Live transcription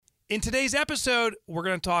In today's episode, we're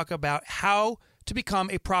going to talk about how to become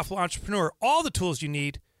a profitable entrepreneur, all the tools you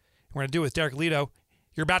need. We're going to do it with Derek Lidow.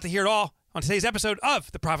 You're about to hear it all on today's episode of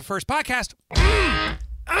the Profit First Podcast. You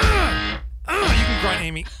can grunt,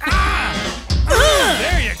 Amy.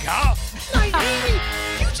 There you go. Like, Amy,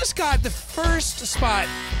 you just got the first spot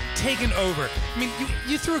taken over. I mean,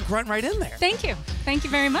 you threw a grunt right in there. Thank you. Thank you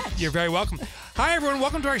very much. You're very welcome. Hi, everyone.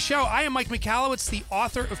 Welcome to our show. I am Mike Michalowicz, the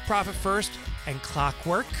author of Profit First and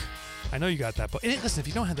Clockwork. I know you got that book. And listen, if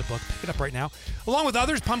you don't have the book, pick it up right now. Along with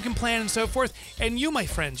others, Pumpkin Plan and so forth. And you, my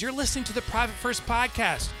friends, you're listening to the Profit First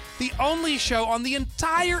Podcast, the only show on the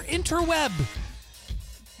entire interweb.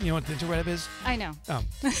 You know what the interweb is? I know. Oh.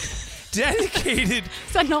 Dedicated.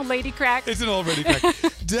 It's an old lady crack. It's an old lady crack.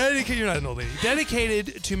 You're not an old lady.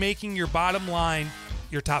 Dedicated to making your bottom line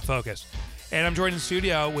your top focus. And I'm joined in the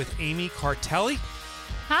studio with Amy Cartelli.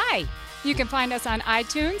 Hi. You can find us on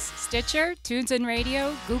iTunes, Stitcher, TuneIn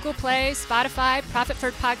Radio, Google Play, Spotify,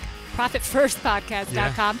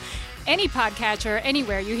 ProfitFirstPodcast.com, any podcatcher,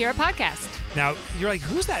 anywhere you hear a podcast. Now, you're like,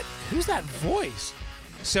 who's that voice?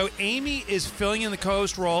 So Amy is filling in the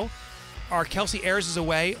co-host role. Our Kelsey Ayers is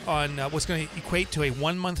away on what's going to equate to a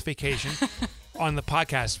 1-month vacation on the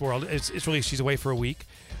podcast world. It's really, she's away for a week.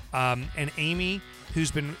 And Amy,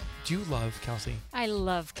 who's been... Do you love Kelsey? I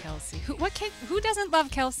love Kelsey. Who doesn't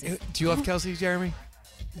love Kelsey? Do you love Kelsey, Jeremy?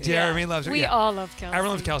 Jeremy loves her. We all love Kelsey.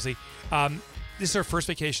 Everyone loves Kelsey. This is her first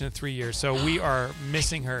vacation in 3 years, so we are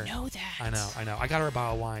missing her. I know that. I know. I got her a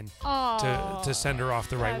bottle of wine to send her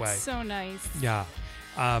off the right way. That's so nice. Yeah.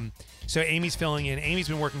 So Amy's filling in. Amy's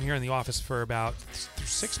been working here in the office for about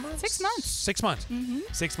 6 months? 6 months. 6 months. Mm-hmm.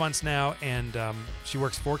 6 months now, and she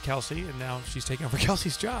works for Kelsey, and now she's taking over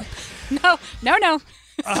Kelsey's job. No.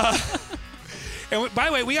 And by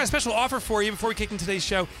the way, we got a special offer for you before we kick into today's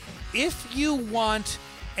show. If you want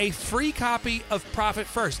a free copy of Profit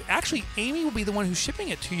First, actually, Amy will be the one who's shipping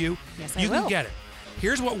it to you. Yes, you I will. can get it.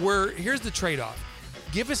 Here's the trade-off.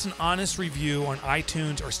 Give us an honest review on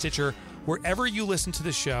iTunes or Stitcher, wherever you listen to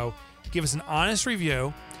the show. Give us an honest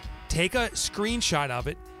review. Take a screenshot of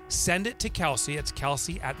it. Send it to Kelsey. It's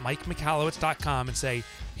Kelsey@MikeMichalowicz.com and say,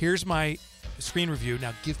 here's my screen review.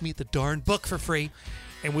 Now give me the darn book for free,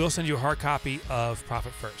 and we'll send you a hard copy of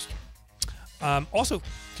Profit First. Also, in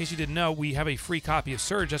case you didn't know, we have a free copy of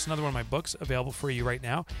Surge. That's another one of my books available for you right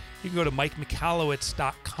now. You can go to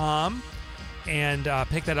MikeMichalowicz.com and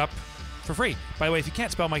pick that up for free. By the way, if you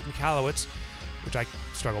can't spell Mike Michalowicz, which I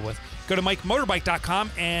struggle with, go to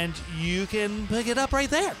MikeMotorbike.com and you can pick it up right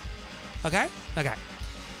there. Okay? Okay.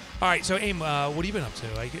 All right, so Aim, what have you been up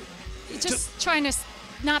to? Just trying to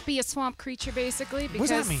not be a swamp creature, basically. Because what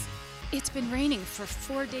does that mean? It's been raining for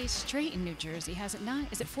 4 days straight in New Jersey, has it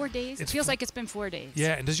not? Is it 4 days? It feels like it's been 4 days.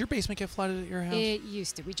 Yeah, and does your basement get flooded at your house? It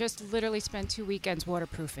used to. We just literally spent 2 weekends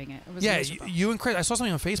waterproofing it. It was miserable. You and Chris, I saw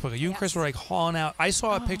something on Facebook. You and Chris were like hauling out. I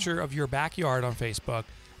saw a picture of your backyard on Facebook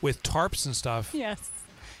with tarps and stuff. Yes.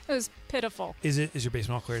 It was pitiful. Is your basement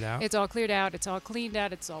all cleared out? It's all cleared out. It's all cleaned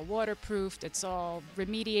out. It's all waterproofed. It's all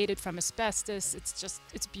remediated from asbestos.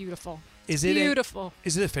 It's beautiful. Is it beautiful?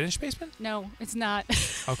 Is it a finished basement? No, it's not.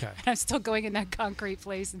 Okay. I'm still going in that concrete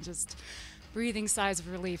place and just breathing sighs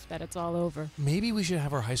of relief that it's all over. Maybe we should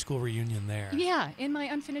have our high school reunion there. Yeah, in my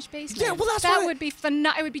unfinished basement. Yeah, well, that would be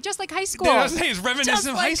phenomenal. It would be just like high school. Yeah, I was saying, it's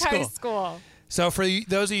reminiscent of high school. High school. So for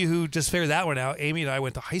those of you who just figured that one out, Amy and I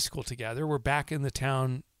went to high school together. We're back in the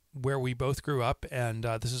town where we both grew up, and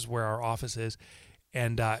this is where our office is.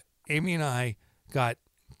 And Amy and I got,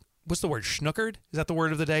 what's the word, schnookered? Is that the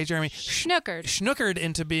word of the day, Jeremy? Schnookered. Schnookered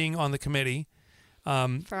into being on the committee.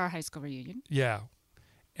 For our high school reunion. Yeah.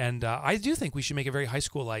 And I do think we should make it very high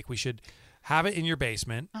school-like. We should have it in your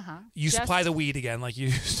basement. Uh-huh. You supply the weed again like you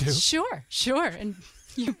used to. Sure. And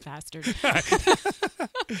you bastard.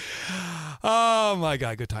 Oh, my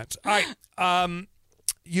God. Good times. All right.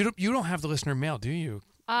 You don't have the listener mail, do you?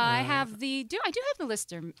 I do have the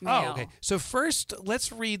listener mail. Oh, okay. So first,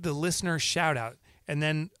 let's read the listener shout-out, and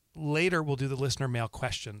then later we'll do the listener mail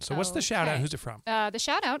question. So what's the shout-out? Who's it from? The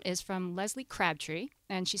shout-out is from Leslie Crabtree,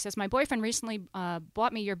 and she says, my boyfriend recently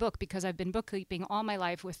bought me your book because I've been bookkeeping all my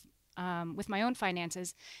life with my own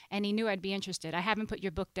finances, and he knew I'd be interested. I haven't put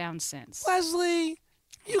your book down since. Leslie,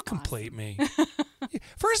 you complete me.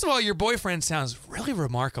 First of all, your boyfriend sounds really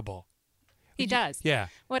remarkable. He does. Yeah.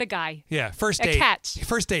 What a guy. Yeah. First date. A catch.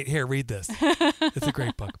 First date. Here, read this. It's a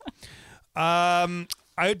great book. I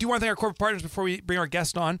do want to thank our corporate partners before we bring our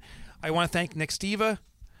guest on. I want to thank Nextiva,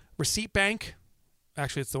 Receipt Bank.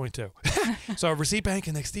 Actually, it's the only two. So Receipt Bank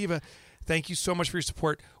and Nextiva, thank you so much for your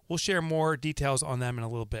support. We'll share more details on them in a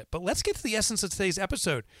little bit. But let's get to the essence of today's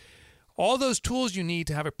episode. All those tools you need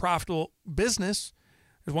to have a profitable business,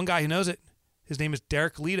 There's one guy who knows it. His name is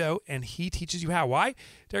Derek Lidow, and he teaches you how. Why?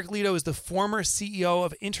 Derek Lidow is the former CEO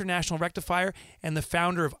of International Rectifier and the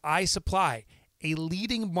founder of iSupply, a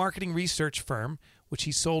leading marketing research firm, which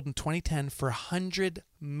he sold in 2010 for $100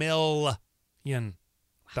 million.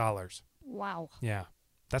 Wow. Yeah,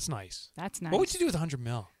 that's nice. That's nice. What would you do with $100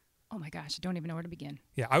 million? Oh my gosh, I don't even know where to begin.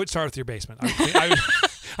 Yeah, I would start with your basement.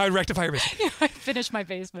 I would rectify your basement. I finished my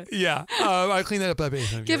basement. Yeah, I'd clean that up. That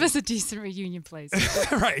basement. Give us a decent reunion place.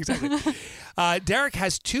 Right, exactly. Derek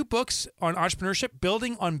has 2 books on entrepreneurship: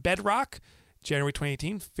 Building on Bedrock, January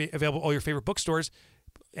 2018, available at all your favorite bookstores.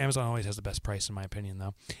 Amazon always has the best price, in my opinion,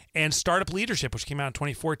 though. And Startup Leadership, which came out in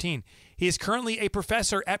 2014. He is currently a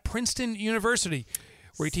professor at Princeton University,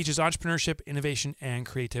 where he teaches entrepreneurship, innovation, and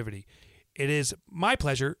creativity. It is my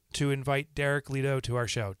pleasure to invite Derek Lidow to our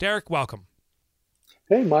show. Derek, welcome.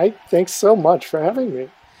 Hey, Mike. Thanks so much for having me.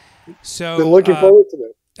 So, been looking forward to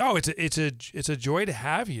this. Oh, it's a joy to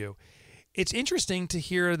have you. It's interesting to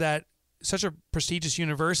hear that such a prestigious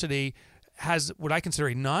university has what I consider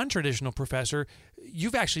a non-traditional professor.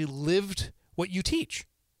 You've actually lived what you teach.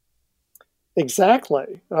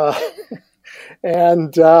 Exactly.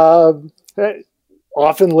 And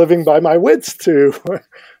often living by my wits to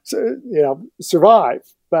survive.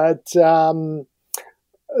 But that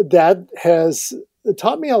has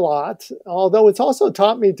taught me a lot, although it's also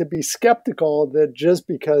taught me to be skeptical that just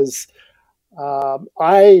because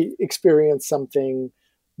I experience something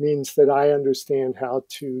means that I understand how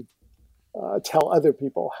to tell other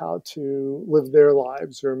people how to live their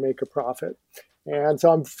lives or make a profit. And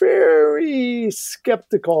so I'm very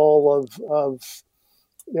skeptical of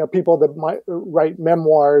people that might write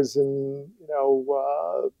memoirs and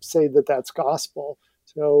say that that's gospel.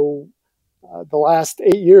 So the last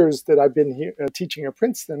 8 years that I've been here teaching at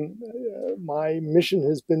Princeton, my mission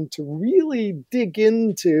has been to really dig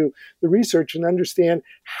into the research and understand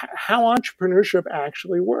how entrepreneurship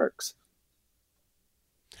actually works.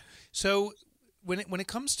 So when it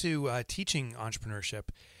comes to teaching entrepreneurship,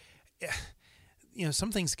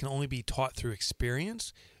 some things can only be taught through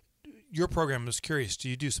experience. Your program, I was curious, do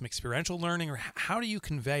you do some experiential learning, or how do you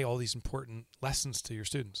convey all these important lessons to your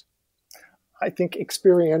students? I think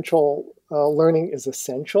experiential learning is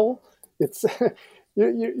essential. It's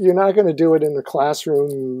you're not going to do it in the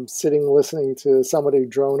classroom, sitting listening to somebody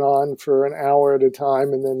drone on for an hour at a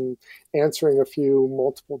time and then answering a few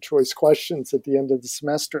multiple choice questions at the end of the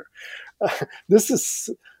semester. This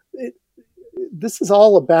is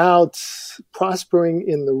all about prospering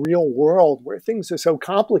in the real world, where things are so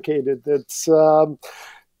complicated that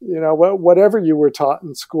whatever you were taught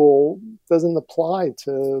in school doesn't apply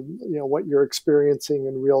to what you're experiencing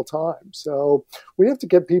in real time. So we have to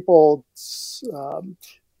get people's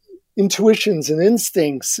intuitions and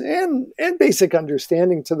instincts and basic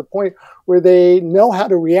understanding to the point where they know how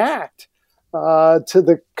to react to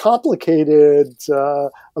the complicated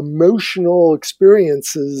emotional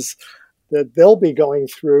experiences that they'll be going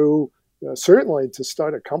through, certainly to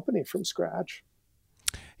start a company from scratch.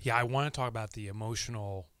 Yeah, I want to talk about the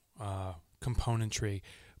emotional componentry.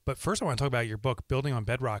 But first I want to talk about your book, Building on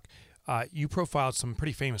Bedrock. You profiled some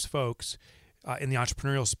pretty famous folks in the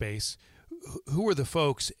entrepreneurial space. Who were the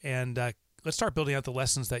folks? And let's start building out the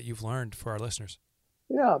lessons that you've learned for our listeners.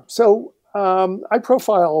 Yeah, so I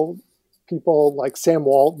profile people like Sam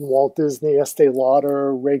Walton, Walt Disney, Estee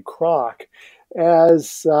Lauder, Ray Kroc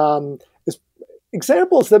as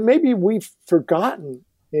examples that maybe we've forgotten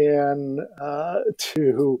and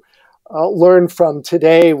to learn from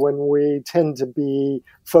today, when we tend to be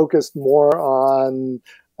focused more on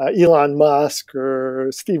Elon Musk or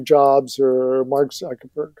Steve Jobs or Mark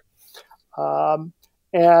Zuckerberg.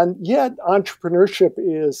 And yet entrepreneurship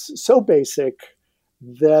is so basic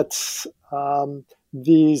that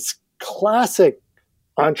these classic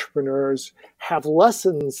entrepreneurs have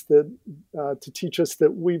lessons that to teach us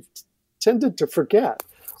that we've tended to forget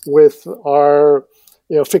with our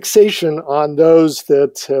fixation on those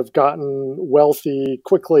that have gotten wealthy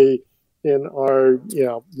quickly in our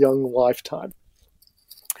young lifetime.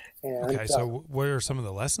 And, okay, so what are some of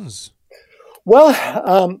the lessons?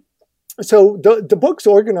 Well, so the book's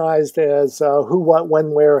organized as who, what,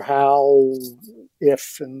 when, where, how,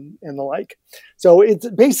 if, and the like. So it's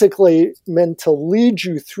basically meant to lead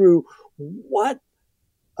you through what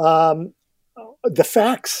the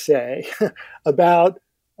facts say about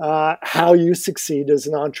how you succeed as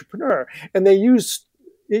an entrepreneur. And it uses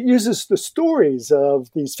the stories of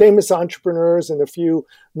these famous entrepreneurs and a few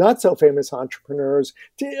not so famous entrepreneurs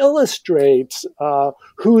to illustrate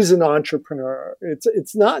who's an entrepreneur.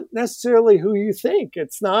 It's not necessarily who you think.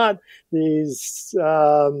 It's not these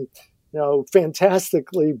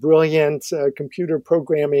fantastically brilliant computer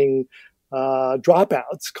programming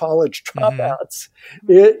dropouts, college dropouts.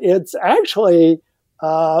 It's actually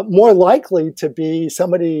more likely to be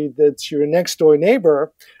somebody that's your next door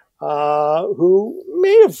neighbor who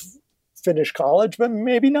may have finished college, but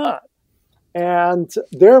maybe not. And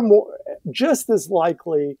they're just as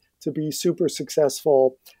likely to be super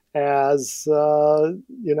successful as, a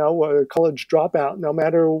college dropout, no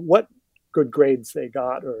matter what good grades they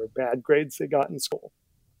got or bad grades they got in school.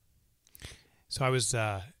 So it's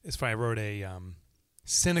funny, I wrote a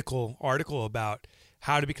cynical article about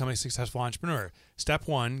how to become a successful entrepreneur. Step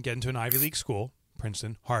 1, get into an Ivy League school,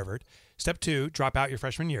 Princeton, Harvard. Step 2, drop out your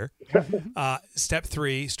freshman year. Step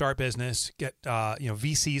 3, start business, get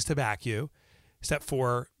VCs to back you. Step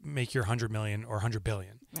 4, make your 100 million or 100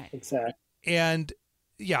 billion. Right. Exactly. And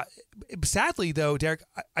yeah, sadly though, Derek,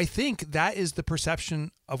 I think that is the perception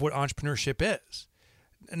of what entrepreneurship is.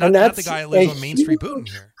 Not the guy that lives on Main Street booting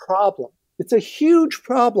here. Problem. It's a huge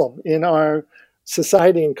problem in our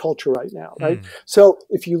society and culture right now, right? So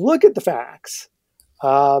if you look at the facts,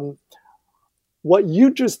 what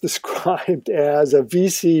you just described as a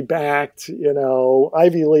VC-backed,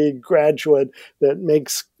 Ivy League graduate that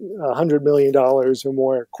makes $100 million or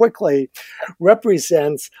more quickly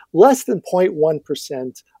represents less than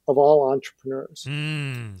 0.1% of all entrepreneurs.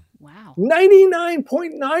 Wow.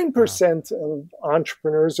 99.9% of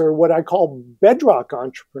entrepreneurs are what I call bedrock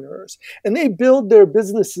entrepreneurs. And they build their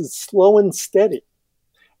businesses slow and steady.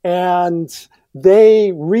 And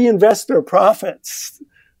they reinvest their profits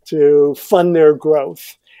to fund their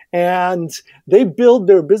growth. And they build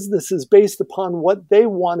their businesses based upon what they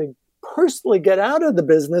want to personally get out of the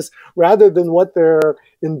business rather than what their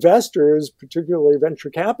investors, particularly venture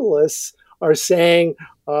capitalists, are saying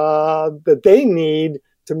that they need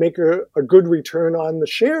to make a good return on the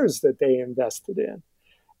shares that they invested in.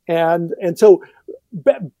 And so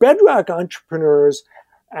bedrock entrepreneurs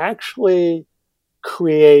actually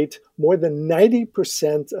create more than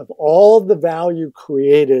 90% of all the value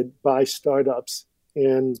created by startups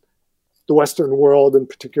in the Western world and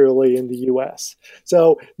particularly in the US.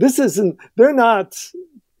 So they're not,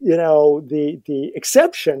 the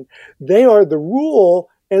exception. They are the rule,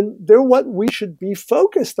 and they're what we should be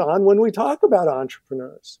focused on when we talk about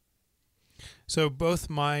entrepreneurs. So both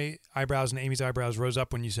my eyebrows and Amy's eyebrows rose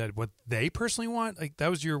up when you said what they personally want. Like, that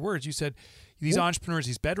was your words. You said these entrepreneurs,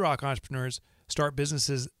 these bedrock entrepreneurs, start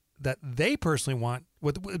businesses that they personally want,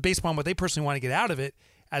 based upon what they personally want to get out of it,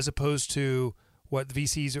 as opposed to what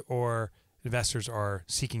VCs or investors are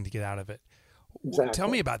seeking to get out of it. Exactly. Tell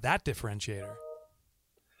me about that differentiator.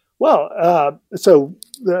 Well, so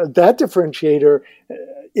that differentiator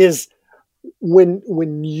is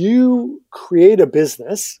when you create a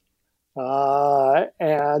business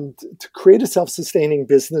and to create a self-sustaining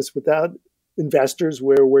business without investors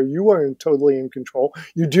where you are totally in control,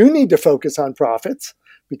 you do need to focus on profits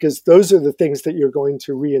because those are the things that you're going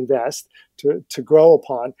to reinvest to grow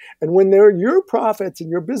upon. And when they're your profits and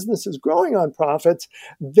your business is growing on profits,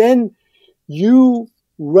 then you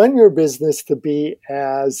run your business to be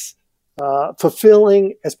as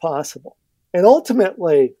fulfilling as possible. And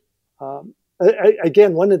ultimately,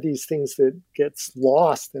 again, one of these things that gets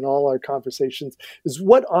lost in all our conversations is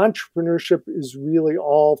what entrepreneurship is really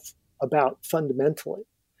all about fundamentally.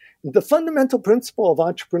 The fundamental principle of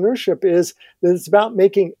entrepreneurship is that it's about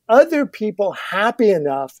making other people happy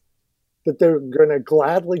enough that they're going to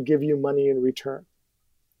gladly give you money in return.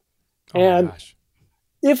 And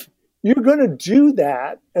if you're going to do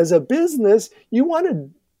that as a business, you want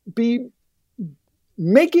to be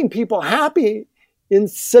making people happy in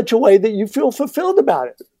such a way that you feel fulfilled about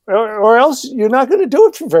it, or else you're not going to do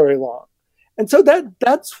it for very long. And so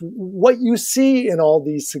that's what you see in all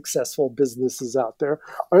these successful businesses out there,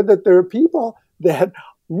 are that there are people that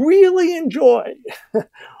really enjoy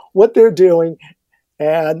what they're doing.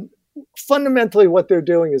 And fundamentally what they're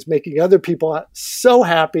doing is making other people so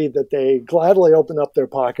happy that they gladly open up their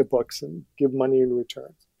pocketbooks and give money in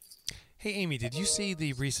return. Hey, Amy, did you see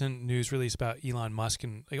the recent news release about Elon Musk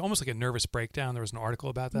and almost like a nervous breakdown? There was an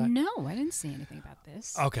article about that. No, I didn't see anything about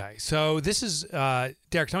this. Okay, so this is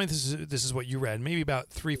Derek. Tell me this is what you read. Maybe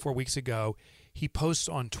about 3-4 weeks ago, he posts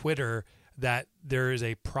on Twitter that there is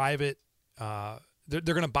a private. They're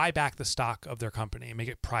going to buy back the stock of their company and make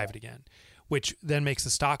it private again, which then makes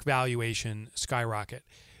the stock valuation skyrocket.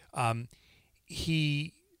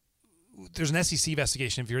 There's an SEC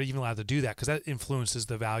investigation if you're even allowed to do that, because that influences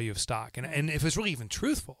the value of stock. And if it's really even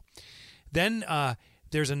truthful, then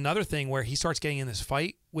there's another thing where he starts getting in this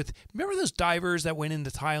fight with, remember those divers that went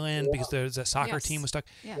into Thailand because there's a soccer team was stuck?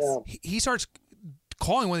 Yes. He starts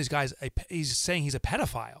calling one of these guys, he's saying he's a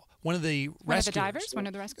pedophile, one of the rescuers. One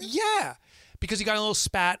of the rescuers? Yeah, because he got a little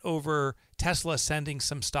spat over Tesla sending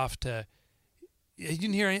some stuff to. You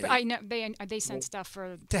didn't hear anything? I know they sent stuff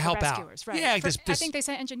for to help rescuers, out. right? Yeah, I think they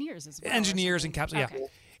sent engineers as well. Engineers and caps. Okay. Yeah,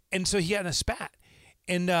 and so he had a spat.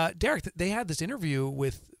 And Derek, they had this interview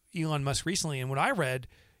with Elon Musk recently, and what I read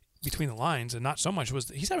between the lines, and not so much, was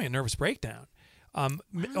that he's having a nervous breakdown.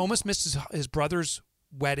 Almost missed his brother's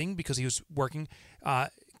wedding because he was working.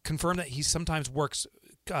 Confirmed that he sometimes works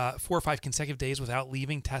 4 or 5 consecutive days without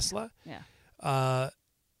leaving Tesla. Yeah.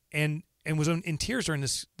 And was in tears during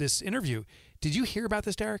this interview. Did you hear about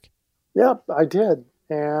this, Derek? Yeah, I did.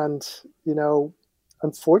 And,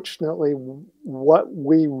 unfortunately, what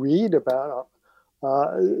we read about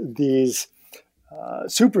these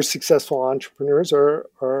super successful entrepreneurs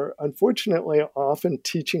are unfortunately often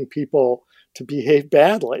teaching people to behave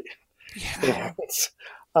badly. Yeah.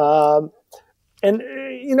 And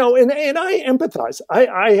I empathize.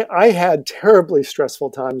 I had terribly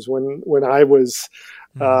stressful times when I was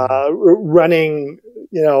running,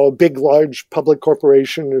 a big, large public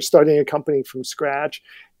corporation or starting a company from scratch,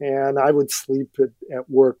 and I would sleep at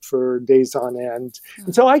work for days on end.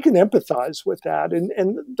 And so I can empathize with that,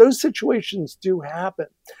 and those situations do happen,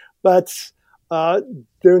 but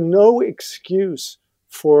they're no excuse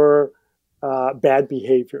for bad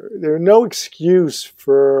behavior. They're no excuse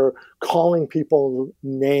for calling people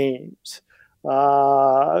names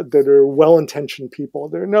that are well-intentioned people.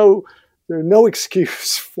 They're no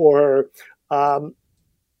excuse for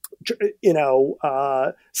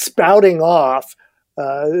spouting off,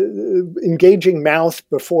 engaging mouth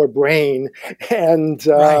before brain, and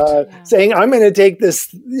saying, "I'm going to take this,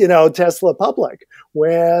 Tesla public,"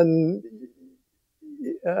 when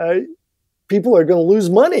people are going to lose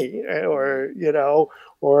money,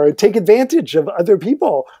 or take advantage of other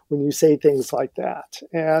people when you say things like that.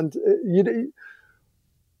 And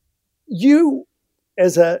you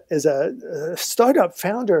as a startup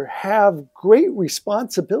founder have great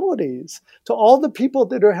responsibilities to all the people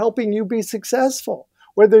that are helping you be successful,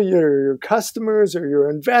 whether you're your customers or your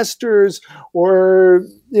investors or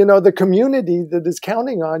the community that is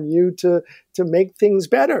counting on you to make things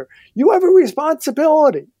better. You have a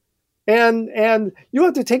responsibility. And you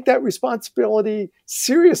have to take that responsibility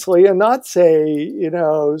seriously and not say,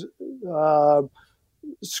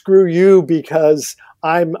 screw you because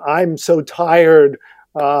I'm so tired.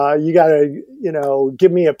 You got to,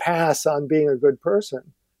 give me a pass on being a good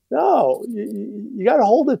person. No, you got to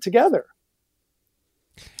hold it together.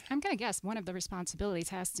 I'm going to guess one of the responsibilities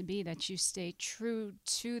has to be that you stay true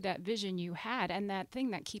to that vision you had and that thing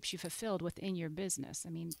that keeps you fulfilled within your business. I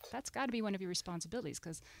mean, that's got to be one of your responsibilities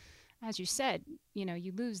because, as you said,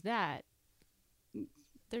 you lose that,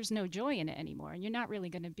 there's no joy in it anymore, and you're not really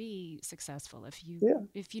going to be successeful if you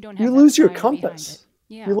don't have. You lose your compass.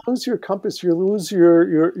 Yeah. You lose your compass. You lose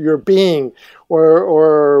your being,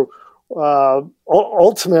 or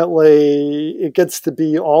ultimately it gets to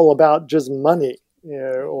be all about just money,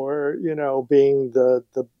 or being the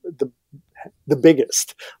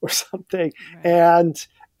biggest or something, right.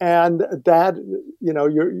 and that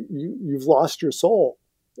you've lost your soul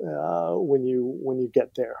when you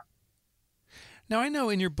get there. Now, I know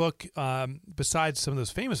in your book, besides some of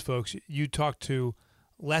those famous folks, you talk to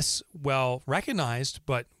less well-recognized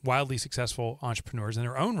but wildly successful entrepreneurs in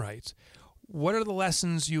their own rights. What are the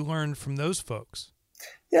lessons you learned from those folks?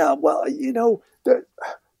 Yeah, well, there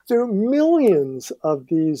are millions of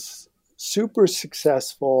these super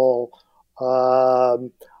successful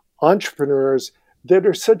entrepreneurs that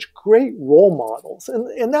are such great role models.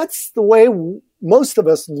 And that's the way most of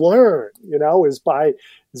us learn, is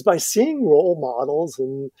by seeing role models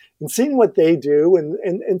and seeing what they do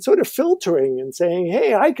and sort of filtering and saying,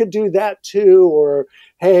 hey, I could do that too. Or,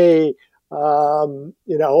 hey, I'm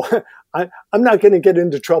not going to get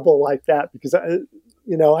into trouble like that because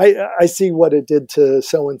I see what it did to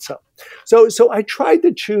so-and-so. So I tried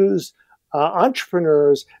to choose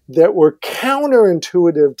entrepreneurs that were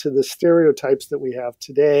counterintuitive to the stereotypes that we have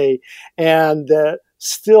today and that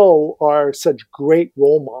still are such great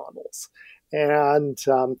role models. And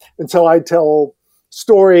so I tell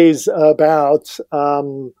stories about,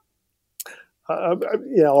 a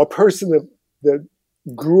person that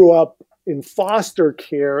grew up in foster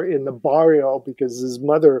care in the barrio because his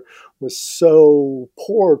mother was so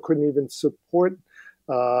poor, couldn't even support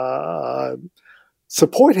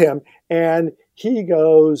him. And he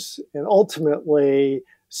goes and ultimately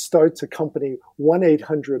starts a company,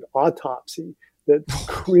 1-800-Autopsy, that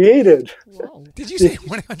created Did you say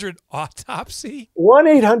 1-800-AUTOPSY?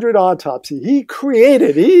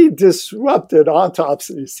 1-800-AUTOPSY. He disrupted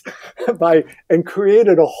autopsies and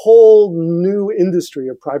created a whole new industry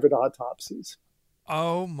of private autopsies.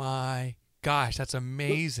 Oh my gosh, that's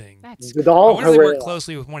amazing. That's I wonder if they work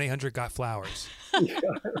closely with 1-800-GOT-FLOWERS.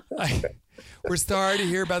 We're sorry to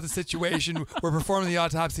hear about the situation. We're performing the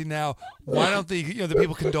autopsy now. Why don't the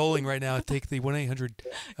people condoling right now take the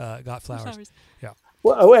 1-800-GOT-FLOWERs? Yeah.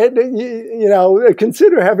 Well,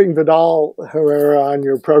 consider having Vidal Herrera on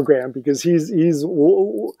your program, because he's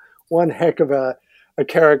one heck of a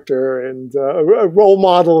character and a role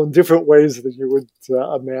model in different ways that you would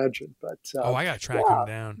imagine. But I got to track him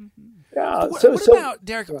down. Yeah. What about,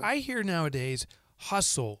 Derek? I hear nowadays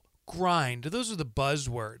hustle, grind. Those are the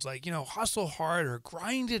buzzwords. Like, hustle harder,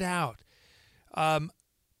 grind it out.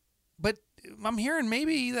 But I'm hearing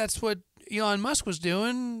maybe that's what Elon Musk was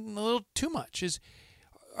doing a little too much.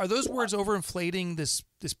 Are those words overinflating this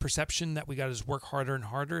perception that we got to just work harder and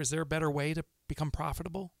harder? Is there a better way to become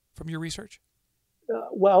profitable from your research?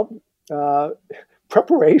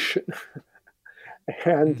 Preparation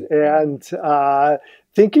and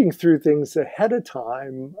thinking through things ahead of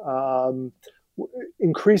time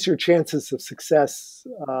increase your chances of success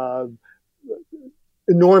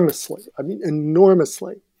enormously. I mean,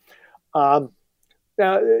 enormously. Now,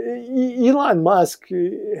 Elon Musk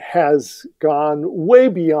has gone way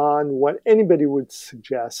beyond what anybody would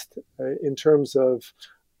suggest in terms of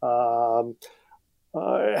how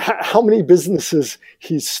many businesses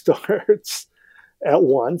he starts at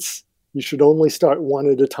once. You should only start one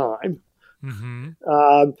at a time. Mm-hmm.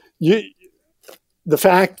 The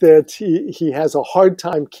fact that he has a hard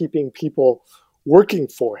time keeping people working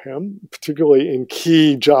for him, particularly in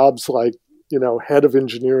key jobs like head of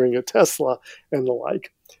engineering at Tesla and the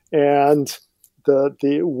like, and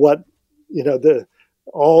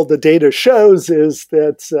all the data shows is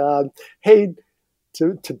that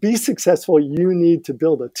to be successful, you need to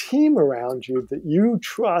build a team around you that you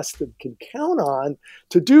trust and can count on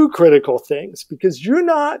to do critical things, because you're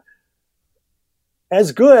not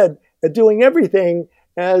as good at doing everything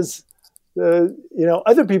as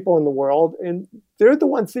other people in the world, and they're the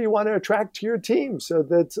ones that you want to attract to your team, so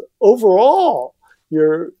that overall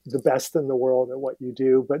you're the best in the world at what you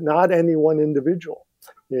do, but not any one individual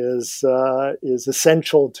is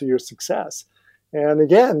essential to your success. And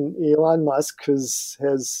again, Elon Musk has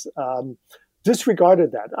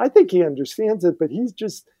disregarded that. I think he understands it, but he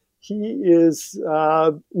is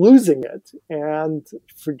losing it and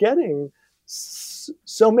forgetting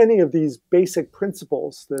so many of these basic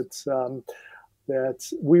principles that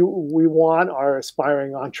we want our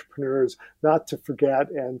aspiring entrepreneurs not to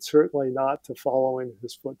forget, and certainly not to follow in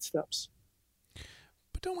his footsteps.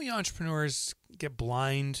 But don't we entrepreneurs get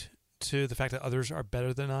blind to the fact that others are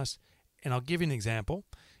better than us? And I'll give you an example.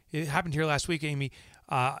 It happened here last week, Amy.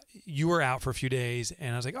 You were out for a few days,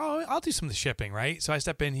 and I was like, I'll do some of the shipping, right? So I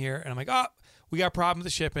step in here, and I'm like, we got a problem with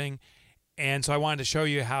the shipping. And so I wanted to show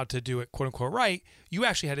you how to do it, quote unquote, right. You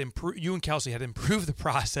actually had you and Kelsey had improved the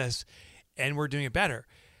process, and we're doing it better.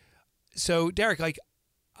 So Derek, because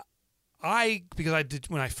I did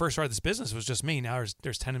when I first started this business, it was just me. Now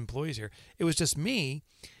there's 10 employees here. It was just me.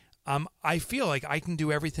 I feel like I can do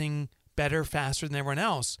everything better, faster than everyone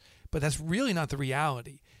else, but that's really not the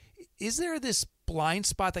reality. Is there this blind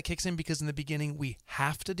spot that kicks in because in the beginning we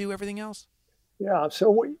have to do everything else? Yeah.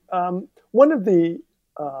 So one of the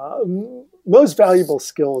most valuable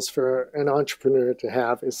skills for an entrepreneur to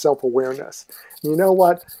have is self-awareness. You know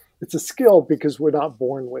what? It's a skill because we're not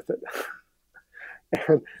born with it.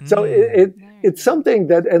 And so it's something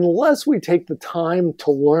that unless we take the time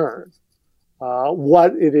to learn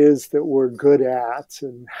what it is that we're good at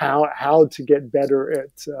and how to get better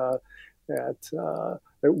at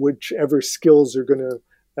whichever skills are going to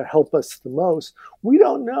help us the most, we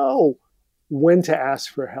don't know when to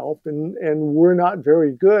ask for help, and we're not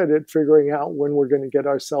very good at figuring out when we're going to get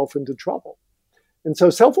ourselves into trouble. And so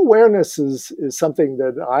self-awareness is something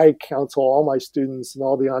that I counsel all my students and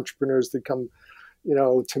all the entrepreneurs that come,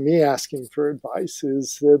 to me asking for advice,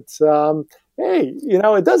 is that, hey,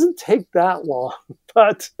 it doesn't take that long,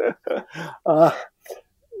 but,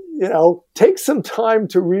 take some time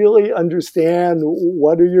to really understand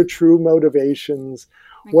what are your true motivations.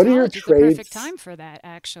 And what are your traits? traits? The perfect time for that,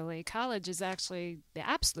 actually. College is actually the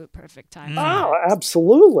absolute perfect time. Oh,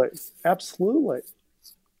 absolutely. Absolutely.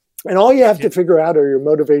 And all you have to figure out are your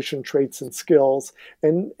motivation, traits, and skills.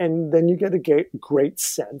 And then you get a great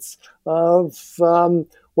sense of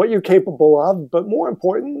what you're capable of, but more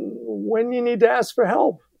important, when you need to ask for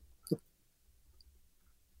help.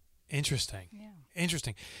 Interesting. Yeah.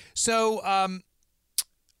 Interesting. So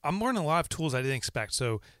I'm learning a lot of tools I didn't expect.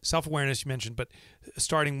 So self-awareness you mentioned, but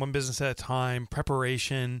starting one business at a time,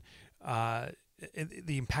 preparation, the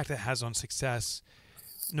impact that has on success,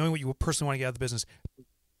 knowing what you personally want to get out of the business.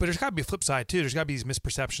 But there's got to be a flip side too. There's got to be these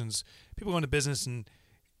misperceptions. People go into business and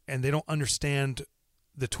they don't understand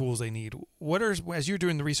the tools they need. As you're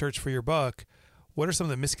doing the research for your book, what are some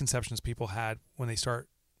of the misconceptions people had when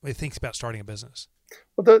they think about starting a business?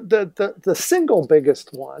 Well, the single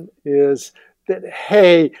biggest one is that,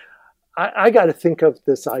 hey, I got to think of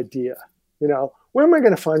this idea. Where am I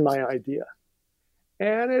going to find my idea?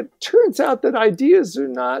 And it turns out that ideas are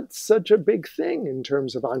not such a big thing in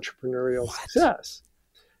terms of entrepreneurial success.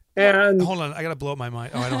 And hold on, I got to blow up my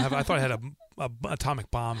mind. Oh, I don't have. I thought I had a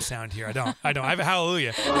atomic bomb sound here. I don't. I have a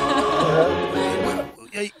hallelujah.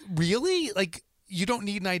 Really? Like, you don't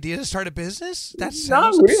need an idea to start a business? That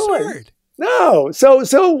sounds absurd. No. So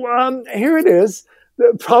here it is.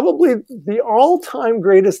 Probably the all-time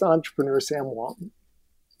greatest entrepreneur, Sam Walton.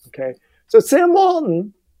 Okay. So Sam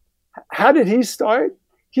Walton, how did he start?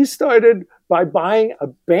 He started by buying a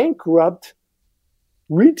bankrupt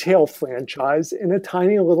retail franchise in a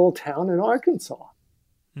tiny little town in Arkansas.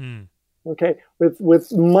 Okay.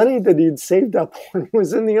 With money that he'd saved up when he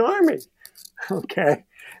was in the Army. Okay.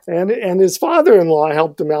 And his father-in-law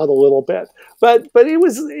helped him out a little bit, but it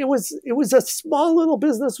was a small little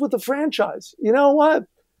business with a franchise. You know what?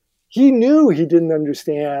 He knew he didn't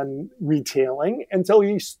understand retailing, and so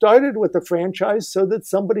he started with a franchise so that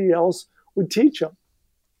somebody else would teach him.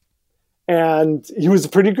 And he was a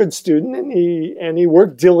pretty good student, and he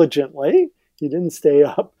worked diligently. He didn't stay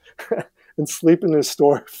up and sleep in his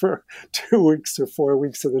store for 2 weeks or 4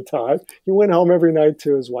 weeks at a time. He went home every night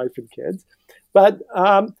to his wife and kids. But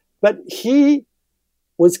he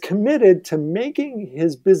was committed to making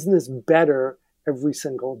his business better every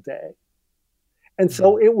single day. And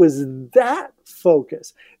so it was that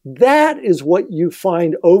focus. That is what you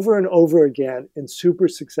find over and over again in super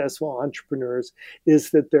successful entrepreneurs,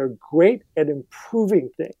 is that they're great at improving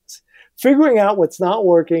things, figuring out what's not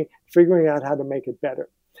working, figuring out how to make it better.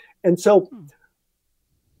 And so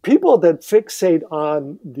people that fixate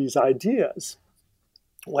on these ideas,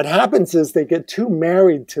 what happens is they get too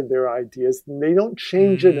married to their ideas and they don't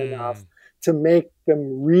change it enough to make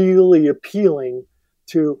them really appealing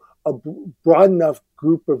to a broad enough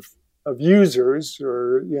group of users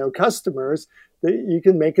or customers that you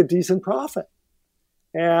can make a decent profit.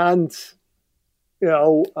 And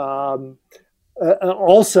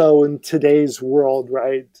also in today's world,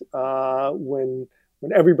 right, when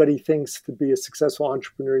everybody thinks to be a successful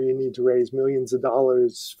entrepreneur you need to raise millions of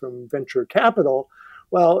dollars from venture capital.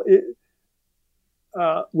 Well,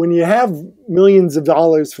 when you have millions of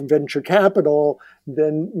dollars from venture capital,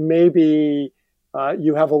 then maybe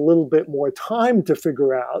you have a little bit more time to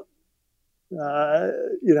figure out,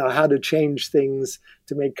 how to change things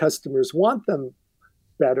to make customers want them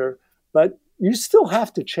better. But you still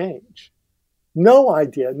have to change. No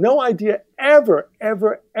idea ever,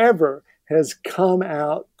 ever, ever has come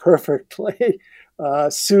out perfectly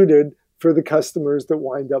suited for the customers that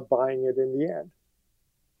wind up buying it in the end.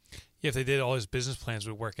 Yeah, if they did, all his business plans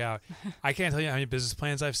would work out. I can't tell you how many business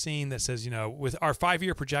plans I've seen that says, with our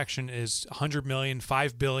 5-year projection is 100 million,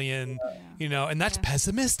 5 billion, and that's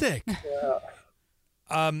pessimistic. Yeah.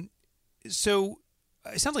 So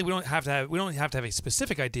it sounds like we don't have to have a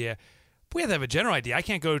specific idea, but we have to have a general idea. I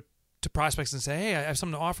can't go to prospects and say, hey, I have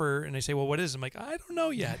something to offer. And they say, well, what is it? I'm like, I don't know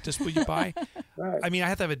yet. Just will you buy? Right. I mean, I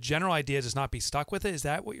have to have a general idea, just not be stuck with it. Is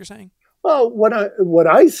that what you're saying? Well, what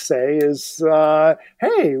I say is,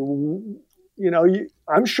 hey,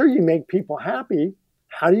 I'm sure you make people happy.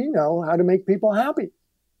 How do you know how to make people happy?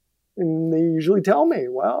 And they usually tell me,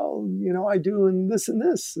 well, I do this and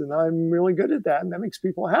this, and I'm really good at that, and that makes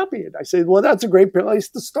people happy. And I say, well, that's a great place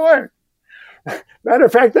to start. Matter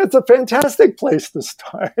of fact, that's a fantastic place to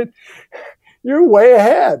start. You're way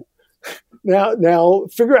ahead. Now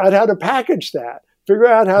figure out how to package that. Figure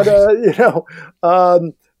out how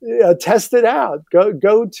to, test it out.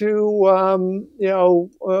 Go to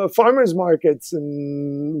farmers markets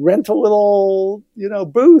and rent a little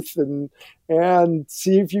booth and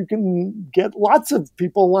see if you can get lots of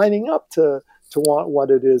people lining up to want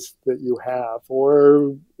what it is that you have,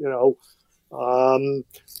 or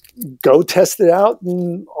go test it out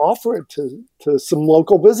and offer it to some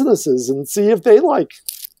local businesses and see if they like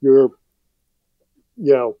your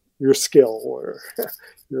skill or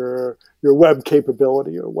your web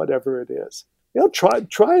capability or whatever it is.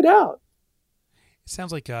 Try it out. It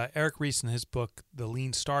sounds like Eric Ries in his book, The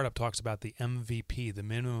Lean Startup, talks about the MVP, the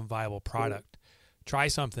minimum viable product. Try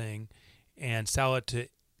something and sell it to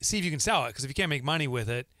see if you can sell it. Because if you can't make money with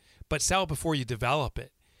it, but sell it before you develop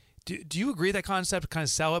it. Do you agree that concept kind of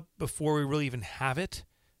sell it before we really even have it,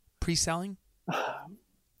 pre-selling?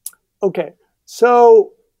 Okay,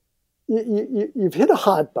 so you've hit a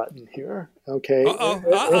hot button here. Okay.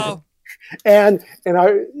 Uh-oh. And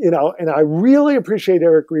I really appreciate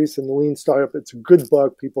Eric Ries and the Lean Startup. It's a good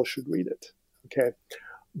book. People should read it. Okay.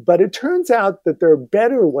 But it turns out that there are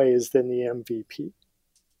better ways than the MVP.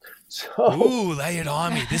 So, ooh, lay it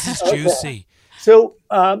on me. This is juicy. Okay. So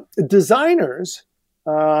designers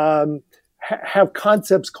have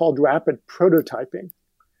concepts called rapid prototyping.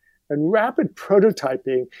 And rapid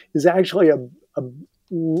prototyping is actually a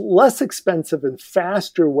less expensive and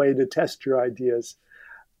faster way to test your ideas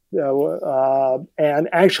and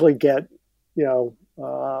actually get,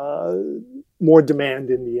 more demand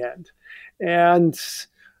in the end. And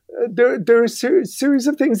there are a series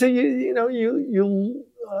of things that you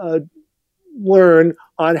learn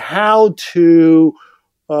on how to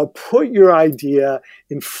put your idea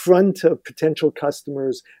in front of potential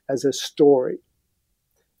customers as a story,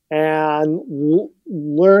 and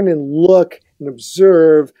learn and look and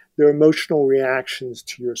observe their emotional reactions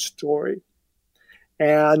to your story.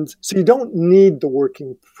 And so you don't need the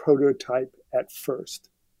working prototype at first.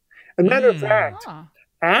 And matter of fact,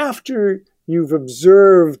 after you've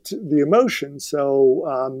observed the emotion,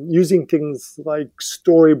 so using things like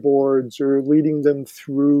storyboards or leading them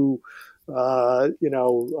through,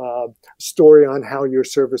 story on how your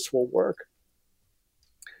service will work.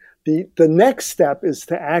 The next step is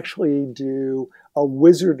to actually do a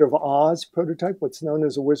Wizard of Oz prototype, what's known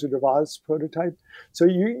as a Wizard of Oz prototype. So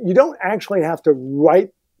you don't actually have to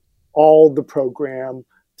write all the program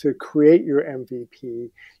to create your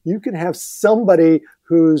MVP. You can have somebody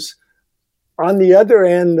who's on the other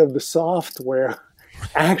end of the software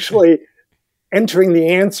actually entering the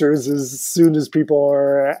answers as soon as people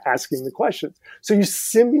are asking the questions. So you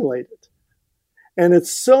simulate it. And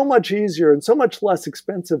it's so much easier and so much less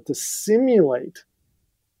expensive to simulate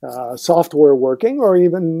software working or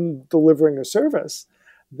even delivering a service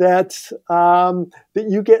that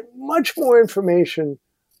you get much more information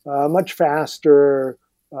much faster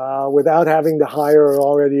without having to hire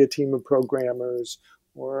already a team of programmers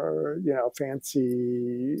or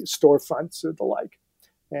fancy storefronts or the like.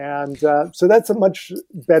 And so that's a much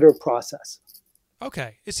better process.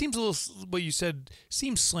 Okay. It seems a little, what you said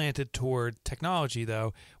seems slanted toward technology,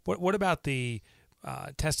 though. What about the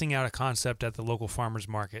testing out a concept at the local farmer's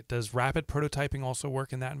market? Does rapid prototyping also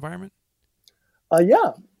work in that environment?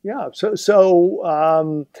 Yeah.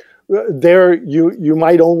 So there you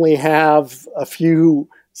might only have a few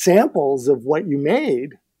samples of what you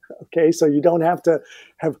made. Okay, so you don't have to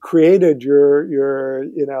have created your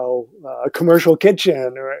commercial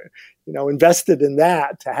kitchen or invested in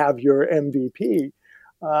that to have your MVP,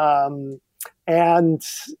 and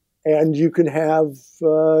you can have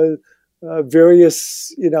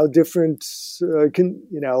various different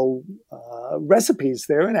recipes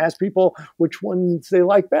there and ask people which ones they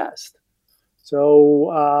like best.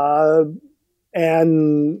 So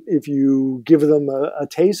and if you give them a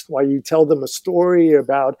taste while you tell them a story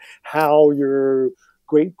about how your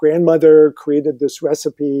great-grandmother created this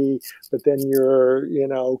recipe, but then your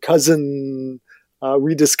cousin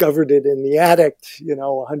rediscovered it in the attic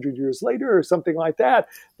 100 years later or something like that,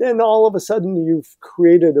 then all of a sudden you've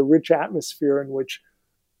created a rich atmosphere in which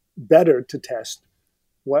better to test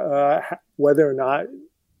whether or not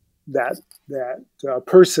that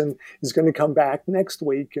person is going to come back next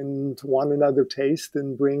week and want another taste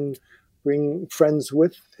and bring friends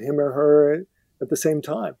with him or her at the same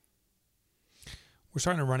time. We're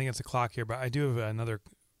starting to run against the clock here, but I do have another,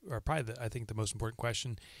 or probably I think the most important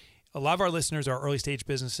question. A lot of our listeners are early stage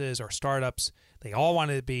businesses or startups. They all want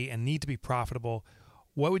to be and need to be profitable.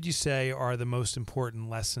 What would you say are the most important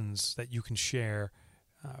lessons that you can share,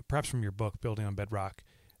 perhaps from your book, Building on Bedrock,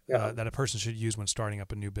 that a person should use when starting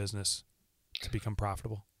up a new business to become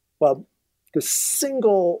profitable? Well, the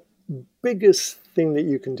single biggest thing that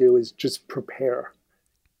you can do is just prepare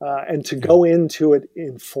and to go into it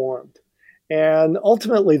informed. And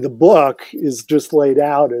ultimately, the book is just laid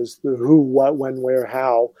out as the who, what, when, where,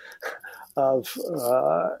 how of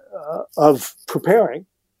preparing.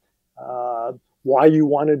 Why you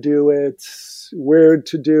want to do it, where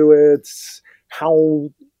to do it, how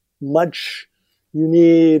much you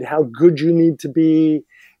need, how good you need to be,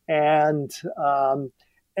 and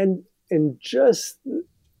just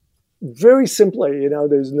very simply,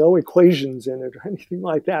 there's no equations in it or anything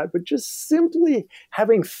like that, but just simply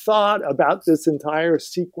having thought about this entire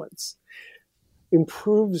sequence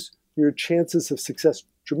improves your chances of success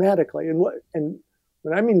dramatically. And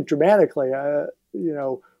when I mean dramatically,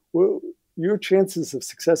 your chances of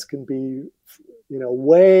success can be,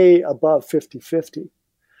 way above 50-50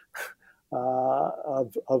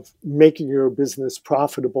 of making your business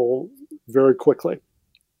profitable very quickly.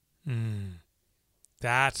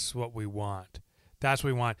 That's what we want. That's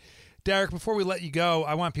what we want. Derek, before we let you go,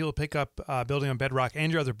 I want people to pick up Building on Bedrock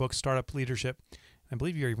and your other book, Startup Leadership. I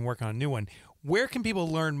believe you're even working on a new one. Where can people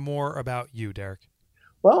learn more about you, Derek?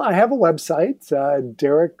 Well, I have a website,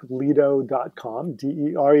 dereklidow.com,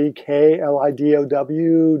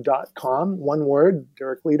 DerekLidow.com, one word,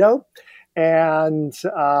 Derek Lidow. And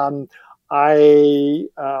I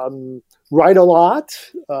write a lot.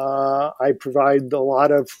 I provide a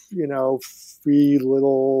lot of, free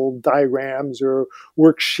little diagrams or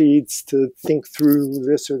worksheets to think through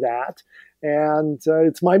this or that. And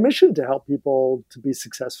it's my mission to help people to be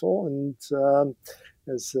successful. And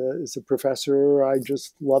as a professor, I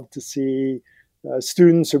just love to see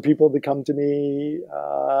students or people that come to me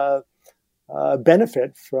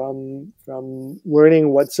benefit from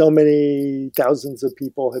learning what so many thousands of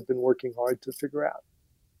people have been working hard to figure out.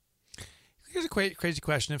 Here's a crazy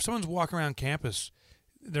question. If someone's walking around campus,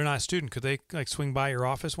 they're not a student, could they swing by your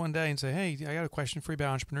office one day and say, "Hey, I got a question for you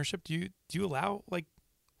about entrepreneurship"? Do you allow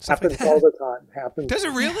stuff Happens like all the time. Happens. Does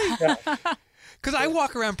it really? Yeah. Because I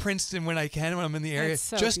walk around Princeton when I can, when I'm in the area,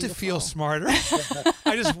 so just beautiful. to feel smarter.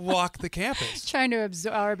 I just walk the campus. Trying to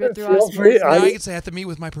absorb it through Feel free. osmosis. Now I can say I have to meet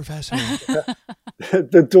with my professor.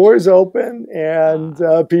 The door's open, and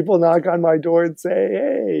people knock on my door and say,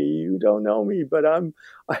 "Hey, you don't know me, but I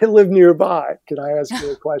live nearby. Can I ask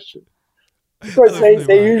you a question?" Of course,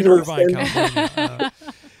 they usually Irvine, send. California.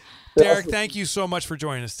 Derek, thank you so much for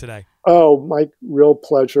joining us today. Oh, my real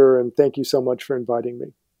pleasure, and thank you so much for inviting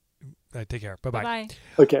me. Take care. Bye-bye. Bye.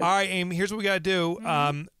 Okay. All right, Amy, here's what we got to do.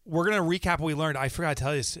 We're going to recap what we learned. I forgot to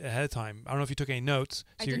tell you this ahead of time. I don't know if you took any notes.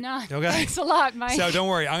 I did not. Okay. Thanks a lot, Mike. So don't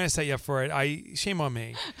worry. I'm going to set you up for it. Shame on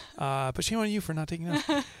me. But shame on you for not taking notes.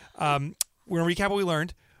 We're going to recap what we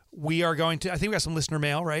learned. We are going to, I think we got some listener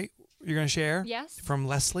mail, right? You're going to share? Yes. From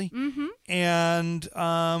Leslie. Mm-hmm. And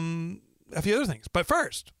a few other things. But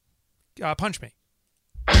first, punch me.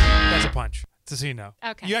 That's a punch. Just so you know.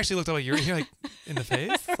 Okay. You actually looked like you're like in the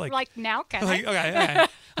face. Like now, can Like, I? okay,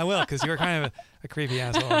 I will, because you were kind of a creepy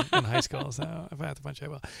asshole in high school. So if I have to punch you, I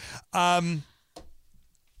will.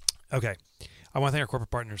 Okay. I want to thank our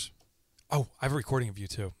corporate partners. Oh, I have a recording of you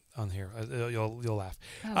too on here. You'll laugh.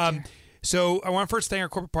 Oh, dear. So I want to first thank our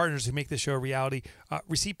corporate partners who make this show a reality.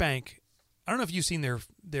 Receipt Bank. I don't know if you've seen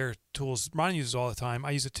their tools. Ron uses it all the time.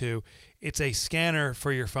 I use it too. It's a scanner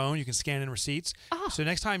for your phone. You can scan in receipts. Oh. So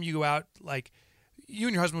next time you go out, like you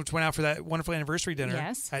and your husband went out for that wonderful anniversary dinner.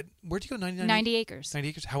 Yes. Where'd you go? 90 acres. 90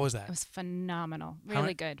 acres. How was that? It was phenomenal.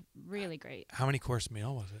 Really good. Really great. How many course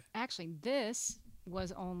meal was it? Actually, this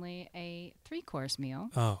was only a 3-course meal,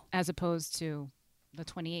 Oh, as opposed to the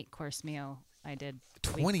 28-course meal I did.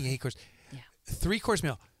 28 course. Yeah. 3-course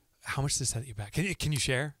meal. How much does that set you back? Can you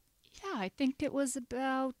share? Yeah, I think it was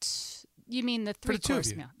about. You mean the For the two of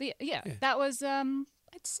 3-course you. meal? Yeah, that was. I'd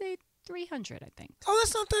say 300. I think. Oh,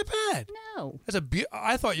 that's not that bad. No. That's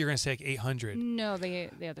I thought you were gonna say like 800. No, the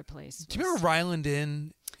other place. Do you remember Ryland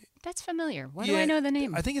Inn? That's familiar. Why do I know the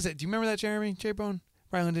name? I think it's it. Do you remember that, Jeremy J. Bone?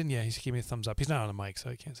 Ryland Inn? Yeah, he's giving me a thumbs up. He's not on the mic, so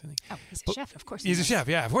he can't say anything. Oh, he's a But chef, of course. He's a knows. chef.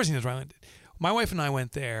 Yeah, of course he knows Ryland Inn. My wife and I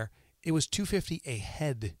went there. It was $250 a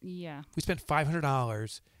head. Yeah. We spent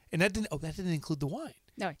 $500, and that didn't include the wine.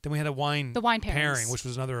 No. Then we had the wine pairing, pairing, which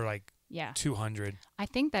was another like Yeah. 200. I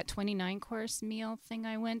think that 29-course meal thing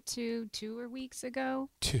I went to 2 weeks ago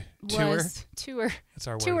Tour. was tour. That's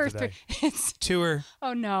our 2 word or for today. 3. It's, Tour.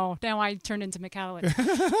 oh no! Now I turned into McAllen.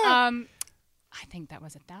 I think that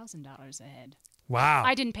was $1,000 a head. Wow.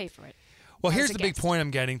 I didn't pay for it. Well, I here's was the a big guest. point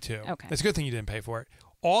I'm getting to. Okay. It's a good thing you didn't pay for it.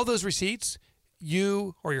 All those receipts,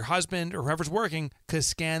 you or your husband or whoever's working could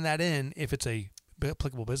scan that in if it's a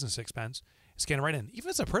applicable business expense. Scan it right in. Even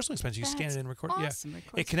if it's a personal expense, you scan it in and record. Awesome. Yeah.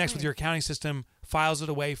 Records It connects with clear. your accounting system, files it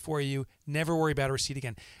away for you. Never worry about a receipt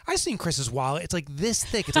again. I've seen Chris's wallet. It's like this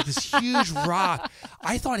thick. It's like this huge rock.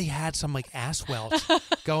 I thought he had some like ass welts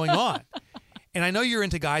going on. And I know you're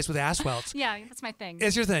into guys with ass welts. Yeah, that's my thing.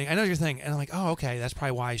 It's your thing. I know it's your thing. And I'm like, oh, okay. That's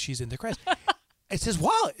probably why she's into Chris. It's his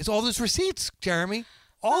wallet. It's all those receipts, Jeremy.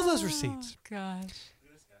 All those receipts. Gosh.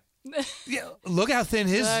 Yeah, look how thin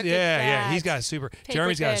his. Look at yeah. He's that. got a super. Paper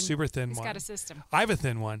Jeremy's got a thin. super thin He's one. got a system. I have a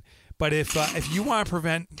thin one, but if you want to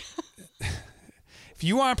prevent, if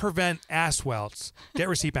you want to prevent ass welts, get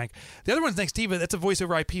Receipt Bank. The other one's Next Diva. That's a voice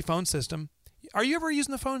over IP phone system. Are you ever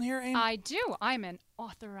using the phone here, Amy? I do. I'm an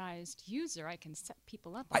authorized user. I can set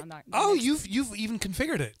people up on that. You've even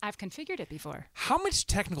configured it. I've configured it before. How much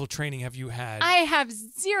technical training have you had? I have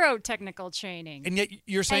zero technical training. And yet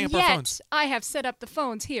you're setting up our phones. I have set up the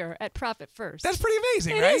phones here at Profit First. That's pretty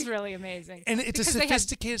amazing, right? It is really amazing. And it's a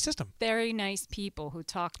sophisticated system. Very nice people who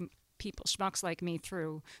talk people, schmucks like me,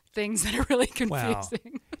 through things that are really confusing.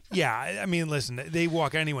 Wow. Yeah, I mean, listen, they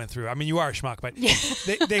walk anyone through. I mean, you are a schmuck, but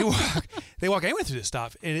they walk anyone through this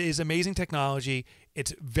stuff. It is amazing technology.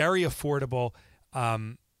 It's very affordable,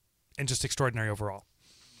 and just extraordinary overall.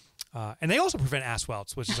 And they also prevent ass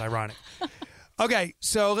welts, which is ironic. Okay,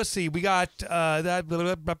 so let's see. We got that.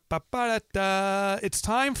 It's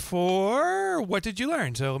time for What Did You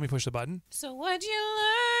Learn? So let me push the button. So what'd you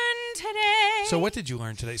learn today? So what did you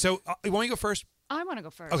learn today? So you want me to go first? I want to go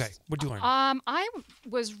first. Okay, what did you learn? I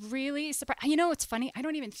was really surprised. You know, it's funny. I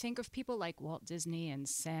don't even think of people like Walt Disney and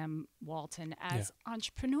Sam Walton as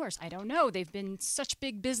entrepreneurs. I don't know. They've been such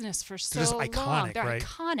big business for so long. Iconic, They're right?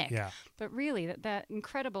 iconic. Yeah. But really, that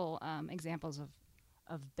incredible examples of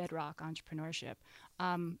bedrock entrepreneurship.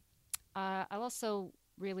 I also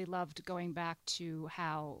really loved going back to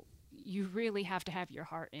how you really have to have your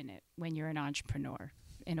heart in it when you're an entrepreneur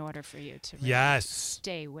in order for you to really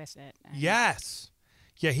stay with it. Yes.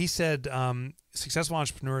 Yeah, he said successful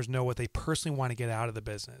entrepreneurs know what they personally want to get out of the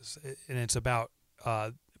business, and it's about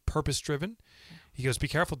purpose-driven. He goes, be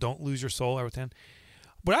careful, don't lose your soul.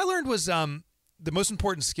 What I learned was the most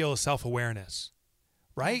important skill is self-awareness,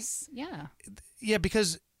 right? Yes. Yeah. Yeah,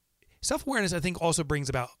 because self-awareness, I think, also brings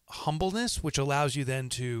about humbleness, which allows you then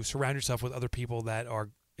to surround yourself with other people that are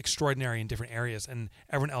extraordinary in different areas, and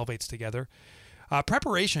everyone elevates together.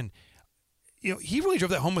 Preparation, he really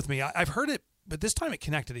drove that home with me. I've heard it, but this time it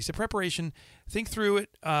connected. He said, preparation, think through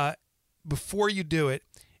it before you do it,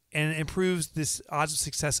 and it improves this odds of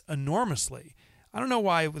success enormously. I don't know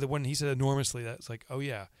why when he said enormously, that's like, oh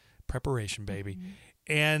yeah, preparation, baby. Mm-hmm.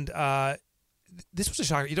 And this was a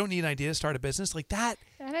shocker. You don't need an idea to start a business like that.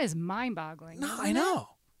 That is mind-boggling. No, I know.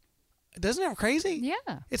 Doesn't that crazy?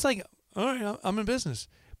 Yeah. It's like, all right, I'm in business.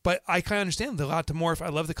 But I kind of understand a lot to morph. I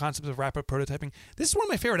love the concept of rapid prototyping. This is one of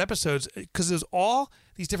my favorite episodes because there's all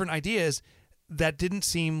these different ideas that didn't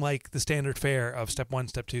seem like the standard fare of step 1,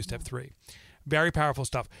 step 2, step 3. Very powerful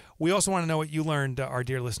stuff. We also want to know what you learned, our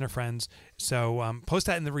dear listener friends. So post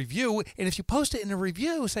that in the review. And if you post it in a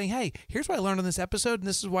review saying, hey, here's what I learned on this episode, and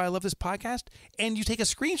this is why I love this podcast, and you take a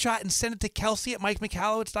screenshot and send it to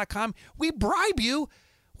Kelsey@MikeMichalowicz.com, we bribe you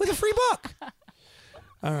with a free book.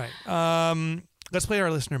 All right. Let's play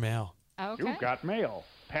our listener mail. Okay. You've got mail.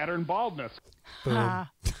 Pattern baldness. Boom.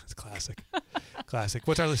 It's classic. Classic.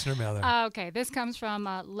 What's our listener mail there? Okay. This comes from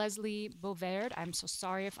Leslie Bouvard. I'm so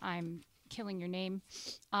sorry if I'm killing your name.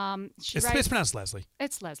 It's pronounced Leslie.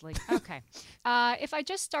 It's Leslie. Okay. If I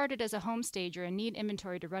just started as a home stager and need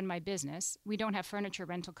inventory to run my business, we don't have furniture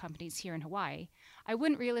rental companies here in Hawaii, I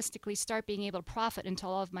wouldn't realistically start being able to profit until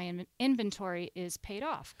all of my inventory is paid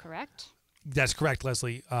off, correct? That's correct,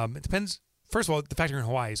 Leslie. It depends. First of all, the fact you're in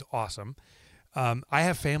Hawaii is awesome. I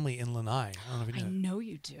have family in Lanai. I don't know if you know. I know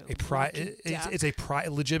you do. It's a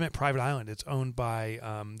legitimate private island. It's owned by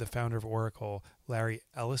the founder of Oracle, Larry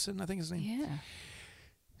Ellison, I think his name. Yeah.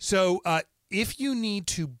 So if you need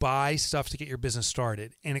to buy stuff to get your business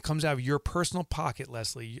started and it comes out of your personal pocket,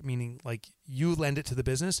 Leslie, meaning like you lend it to the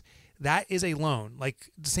business, that is a loan. Like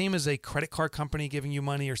the same as a credit card company giving you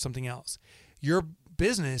money or something else. Your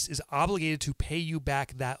business is obligated to pay you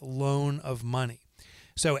back that loan of money.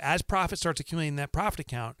 So as profit starts accumulating in that profit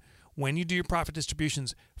account, when you do your profit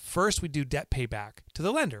distributions, first we do debt payback to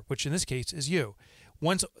the lender, which in this case is you.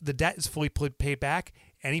 Once the debt is fully paid back,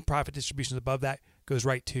 any profit distributions above that goes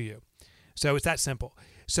right to you. So it's that simple.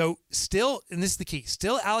 So still, and this is the key,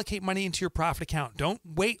 still allocate money into your profit account. Don't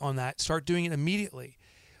wait on that. Start doing it immediately.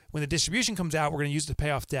 When the distribution comes out, we're going to use it to pay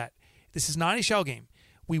off debt. This is not a shell game.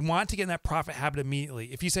 We want to get in that profit habit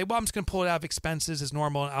immediately. If you say, well, I'm just going to pull it out of expenses as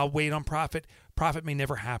normal and I'll wait on profit, profit may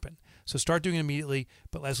never happen. So start doing it immediately.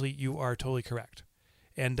 But Leslie, you are totally correct.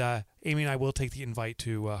 And Amy and I will take the invite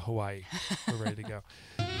to Hawaii. We're ready to go.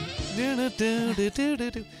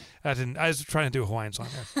 I was trying to do a Hawaiian song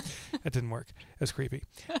there. That didn't work. That's creepy.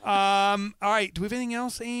 All right. Do we have anything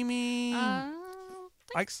else, Amy? I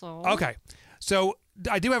think so. Okay. So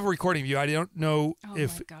I do have a recording of you. I don't know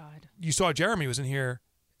if my God. You saw Jeremy was in here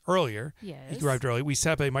earlier. Yes. He arrived early. We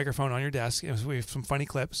set up a microphone on your desk. We have some funny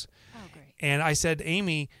clips. Oh, great. And I said,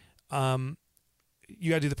 Amy, you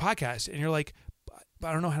got to do the podcast. And you're like,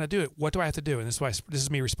 I don't know how to do it. What do I have to do? And this is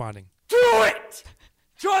me responding. Do it!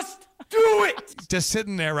 Just do it! just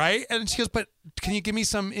sitting there, right? And she goes, but can you give me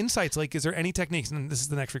some insights? Like, is there any techniques? And this is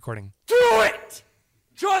the next recording. Do it!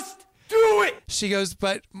 Just do it! She goes,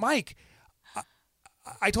 but Mike,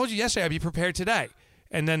 I told you yesterday I'd be prepared today.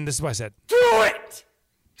 And then this is what I said. Do it!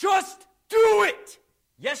 Just do it!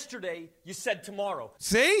 Yesterday, you said tomorrow.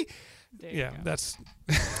 See? Yeah, that's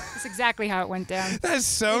exactly how it went down. That's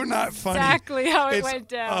so not funny. Exactly how it went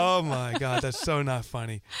down. Oh my God, that's so not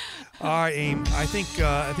funny. All right, Aim. I think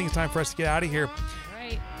it's time for us to get out of here.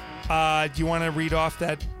 Right. Do you want to read off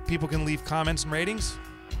that people can leave comments and ratings?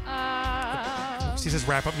 She says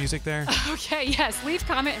wrap up music there. Okay, yes. Leave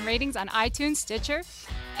comment and ratings on iTunes, Stitcher,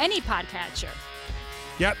 any podcatcher.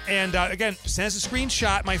 Yep, and again, send us a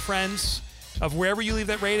screenshot, my friends, of wherever you leave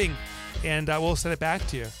that rating, and we'll send it back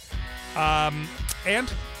to you.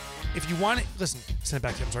 And if you want it, listen, send it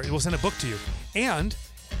back to you. I'm sorry. We'll send a book to you. And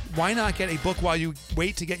why not get a book while you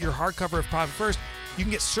wait to get your hardcover of Profit First? You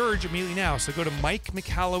can get Surge immediately now. So go to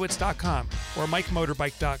MikeMichalowicz.com or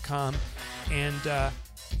MikeMotorbike.com and,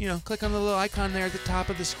 click on the little icon there at the top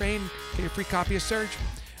of the screen. Get your free copy of Surge.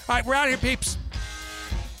 All right, we're out of here, peeps.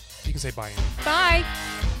 You can say bye, Amy. Bye.